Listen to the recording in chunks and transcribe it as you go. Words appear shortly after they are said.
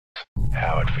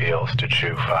how it feels to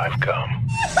chew 5 gum.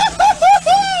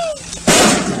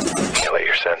 Calculate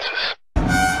your senses.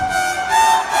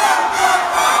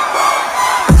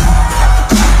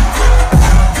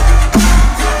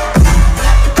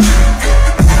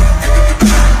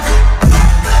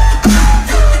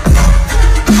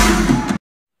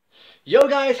 Yo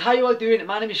guys, how you all doing?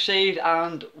 My name is Shade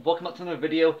and welcome back to another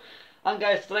video. And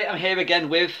guys, today I'm here again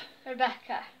with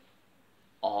Rebecca.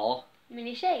 Oh.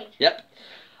 Mini Shade. Yep.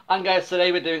 And guys,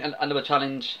 today we're doing another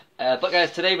challenge. But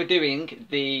guys, today we're doing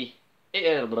the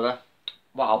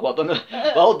wow, well done.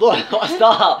 Well done. What a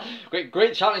start.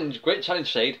 Great challenge,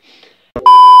 Shade.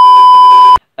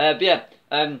 But yeah,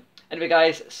 anyway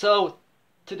guys, so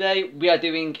today we are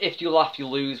doing if you laugh you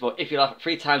lose, or if you laugh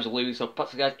 3 times you lose. So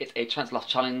practically guys, it's a chance to laugh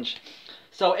challenge.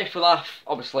 So if you laugh,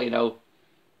 obviously, you know,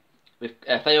 we've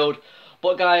failed.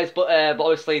 But guys, but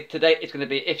obviously today it's going to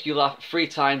be if you laugh 3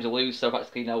 times you lose. So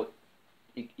practically, you know,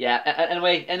 yeah.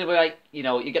 Anyway, like, you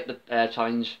know, you get the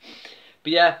challenge.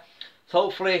 But yeah, so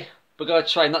hopefully we're going to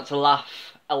try not to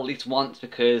laugh at least once,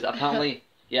 because apparently,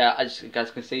 yeah, as you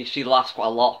guys can see, she laughs quite a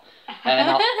lot.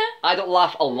 And I don't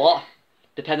laugh a lot,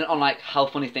 depending on like how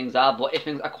funny things are. But if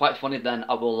things are quite funny, then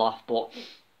I will laugh. But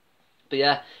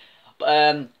yeah. But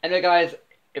anyway guys,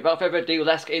 without further ado,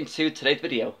 let's get into today's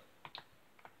video.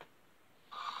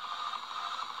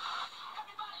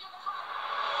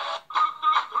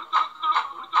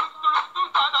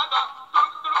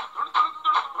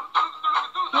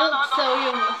 You look so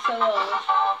young, so old.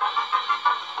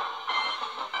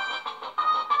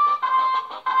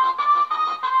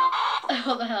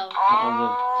 What the hell?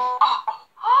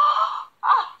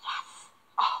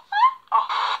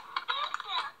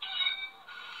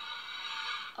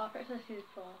 Oh, it's so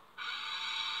beautiful.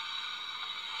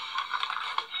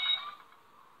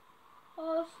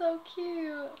 Oh, so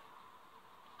cute.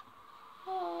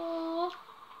 Oh.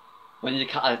 When you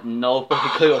can't have no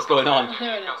fucking clue what's going on.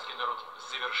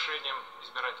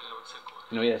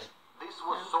 You know he is. This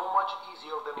was so much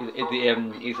easier than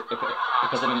He's the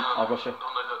president of Russia.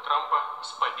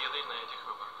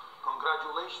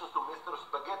 Congratulations to Mr.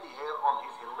 Spaghetti Hair on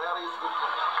his hilarious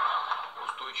victory.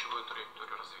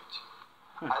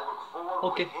 I look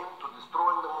forward with him to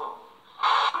destroying the moon.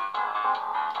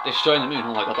 Destroying the moon?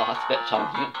 Oh my god, that's a bit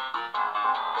challenging.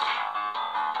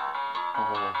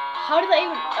 Oh. How did that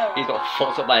even... Oh. He's got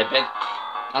fucked up by a bin.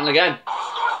 And again.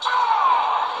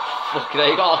 Fucking hell,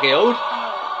 he got killed.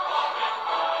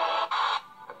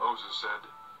 And Moses said,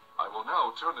 I will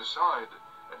now turn aside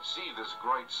and see this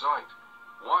great sight,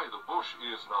 why the bush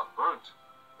is not burnt.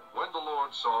 And when the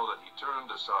Lord saw that he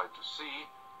turned aside to see,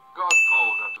 God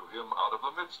called unto him out of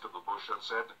the midst of the bush and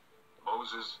said,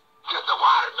 Moses, get the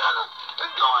watermelon,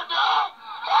 it's going down.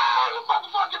 Ah, the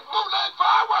motherfucking bootleg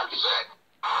fireworks shit.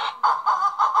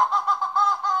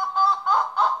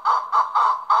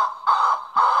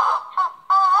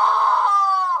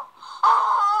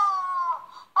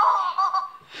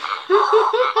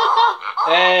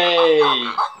 Hey!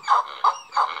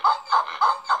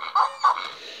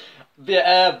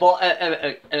 Yeah, but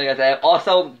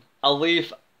also I'll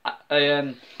leave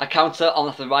a counter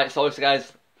on the right. So obviously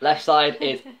guys, left side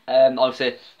is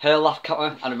obviously her laugh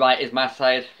counter, and the right is my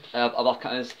side of laugh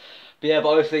counters. But yeah, but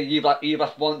obviously you've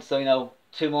laughed once, so you know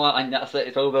 2 more and that's it.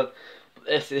 It's over. But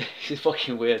this is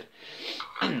fucking weird.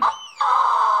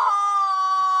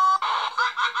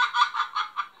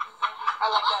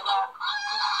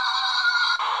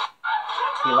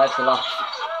 He likes to laugh.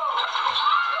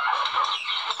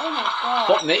 Oh my god.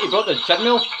 Fuck me, he broke the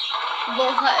treadmill. Looks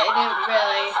like it didn't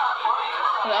really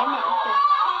put on it.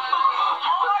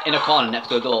 In a corner next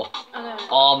to a door. I know.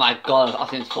 Oh my god, that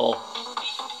seems full. To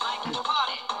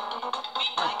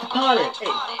party.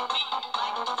 Hey.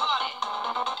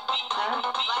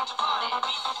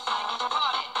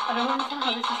 I don't understand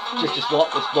how this is funny.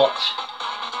 Just watch.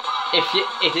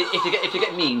 If you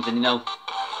get memes, then you know.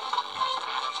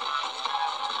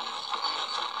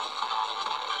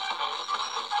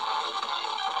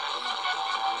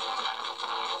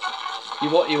 You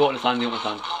won't understand.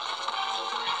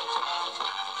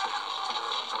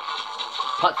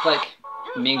 Pat's like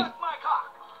memes.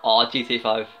 Oh, GTA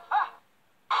 5.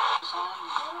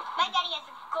 My daddy has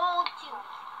a gold tooth.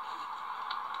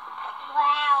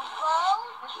 Wow, gold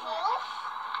tooth?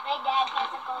 My dad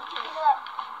has a gold tooth. Look,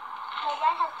 my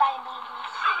dad has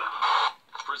diabetes.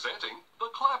 Presenting the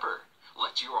clapper.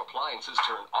 Let your appliances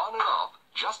turn on and off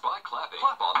just by clapping.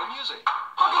 Clap on the music.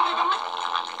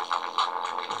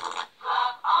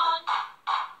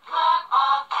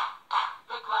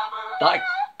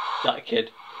 That kid.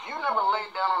 If you never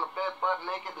laid down on a bed butt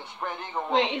naked and spread eagle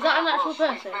Wait, is that an actual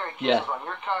person? Yeah. On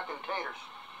your cock and taters.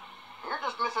 You're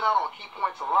just missing out on key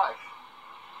points of life.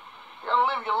 You gotta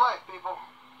live your life, people.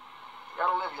 You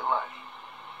gotta live your life.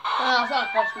 No, it's not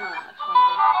a question mark.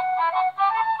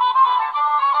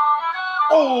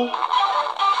 Oh!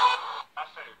 I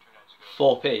said it 2 nights ago.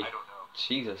 4p. I don't know.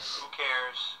 Jesus. Who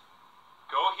cares?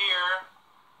 Go here,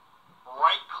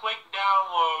 right-click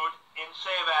download in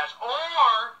Save As,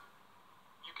 or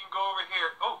you can go over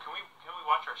here. Oh, can we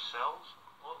watch ourselves?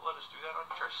 Let us do that on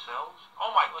ourselves. Oh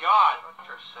my God!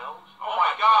 Ourselves. Oh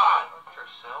my God!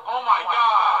 Ourselves. Oh my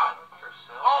God!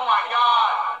 Oh my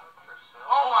God!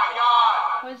 Oh my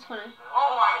God! Where's funny?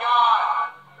 Oh my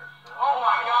God! Oh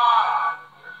my God!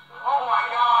 Oh my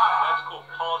God! That's cool.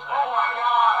 Pause that. Oh my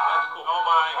God! That's cool. Oh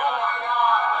my God! Oh my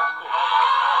God! That's cool. Oh my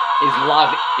God! His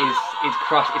lag is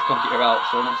crashed his computer out,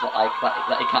 so it's not like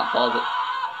that he can't pause it. Oh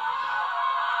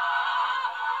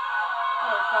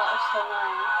God, it's so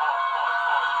annoying.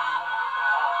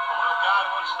 Oh God,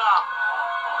 it won't stop.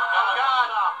 Oh God!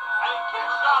 I can't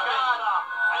stop it.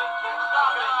 I can't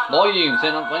stop it. Volume,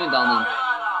 turn that volume down then.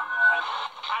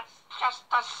 That's just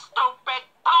a stupid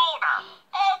boulder.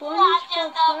 It's Why not is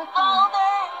just it a working?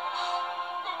 boulder.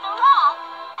 It's a rock.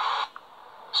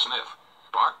 Sniff.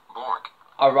 Bark. Bork.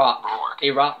 Iraq. Bork.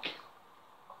 Iraq.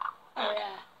 Oh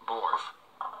yeah. Borf.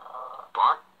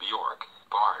 Bark. Bjork.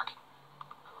 Bark.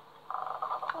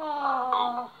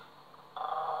 Oh.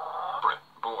 Brit.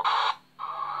 Bork.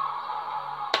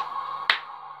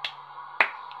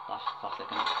 That's classic,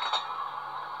 isn't it?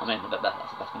 I mean, a bit better,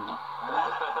 that's the best one, isn't it?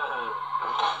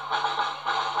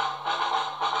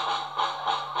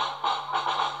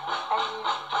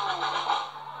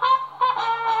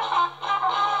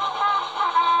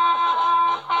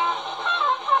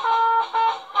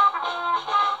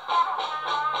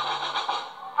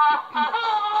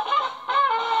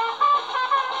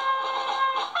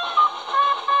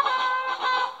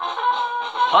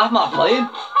 I'm not playing.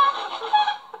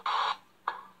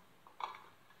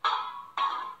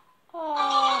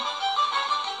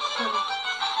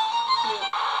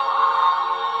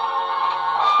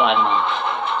 Spider-Man.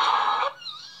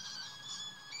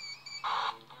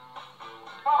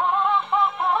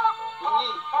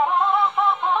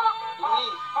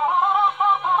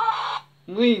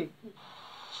 Lean.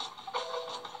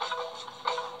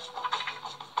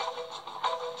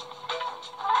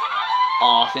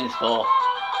 Oh, since 4.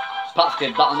 Pat's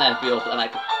good, that one there be up and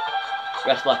like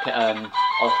rest like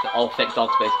all fake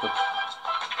dogs basically.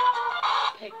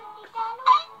 Pig.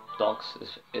 Dogs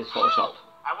is Photoshop.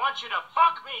 I want you to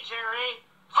fuck me, Jerry.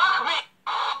 Fuck me.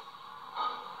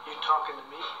 You talking to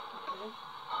me?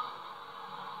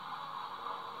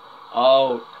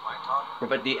 Oh, Am I talking?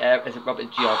 Robert is it Robert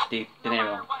G or De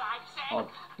Niro? Or De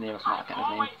Niro, something, I can't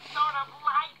remember his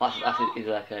name. That's his,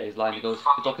 like, his line, he goes,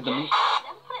 "You're talking to me?"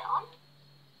 Then put it on.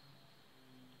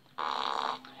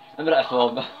 Remember that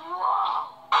film? On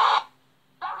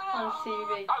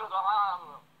CV.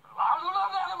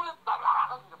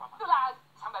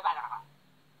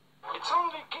 It's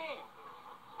only a game.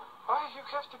 Why you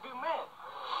have to be mad?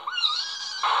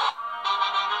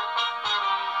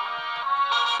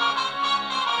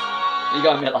 You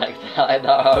got me like that,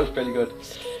 that was pretty good.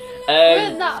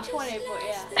 Wasn't that funny, but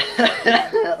yeah.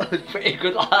 That was pretty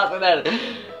good laugh, and then,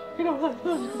 you know, like,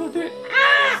 do it.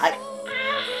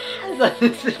 Like,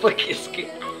 this is fucking scary.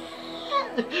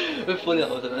 It's funny that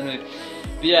was it, anyway.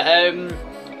 But yeah,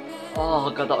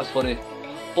 oh god, that was funny.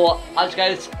 But as you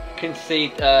guys can see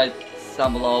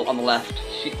down below on the left,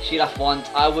 she laughed once.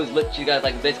 I was literally, guys,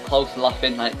 like this close to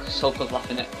laughing, like so close to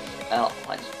laughing it,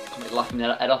 like completely laughing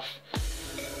my head off.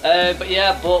 But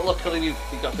yeah, but luckily we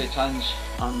got through the challenge,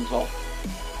 and well,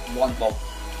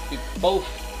 we both,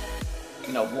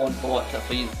 you know, won, but except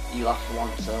for you laughed for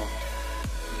once, so.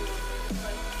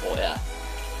 But yeah,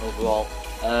 overall,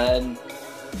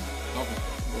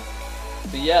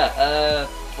 but yeah,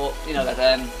 but you know,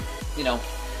 guys, you know,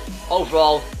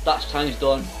 overall that's challenge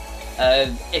done.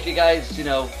 If you guys, you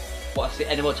know, want to see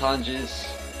any more challenges,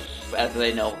 whatever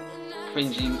they know,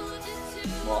 cringing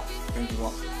what,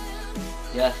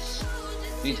 yes,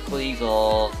 musicallys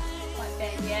or Like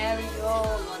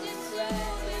Daniel,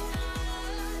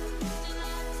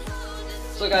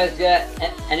 so guys, yeah,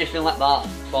 anything like that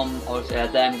from obviously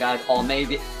them guys, or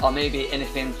maybe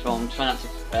anything from trying not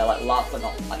to like laugh, but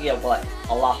not like, yeah, but like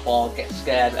a laugh or get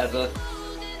scared, whatever.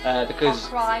 Because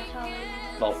cry challenge.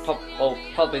 well,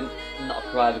 probably not a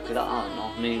cry because I don't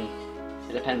know. I mean,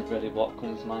 it depends really what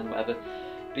comes to mind, whatever.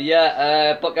 But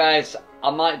yeah, but guys,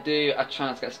 I might do a try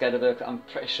not to get scared of her. Cause I'm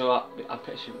pretty sure.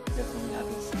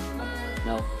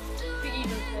 No.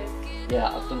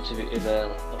 Yeah, I've done two videos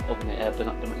but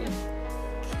not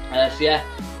yet. So yeah,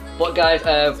 But guys,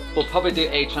 we'll probably do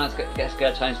a chance to get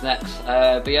scared challenge next.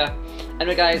 But yeah,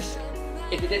 anyway guys,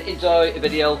 if you did enjoy the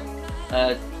video,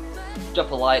 drop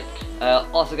a like.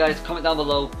 Also guys, comment down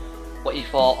below what you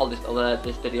thought of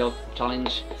this video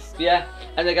challenge. But yeah,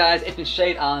 anyway guys, it's been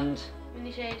Shade and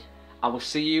Mini Shade. I will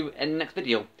see you in the next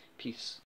video. Peace.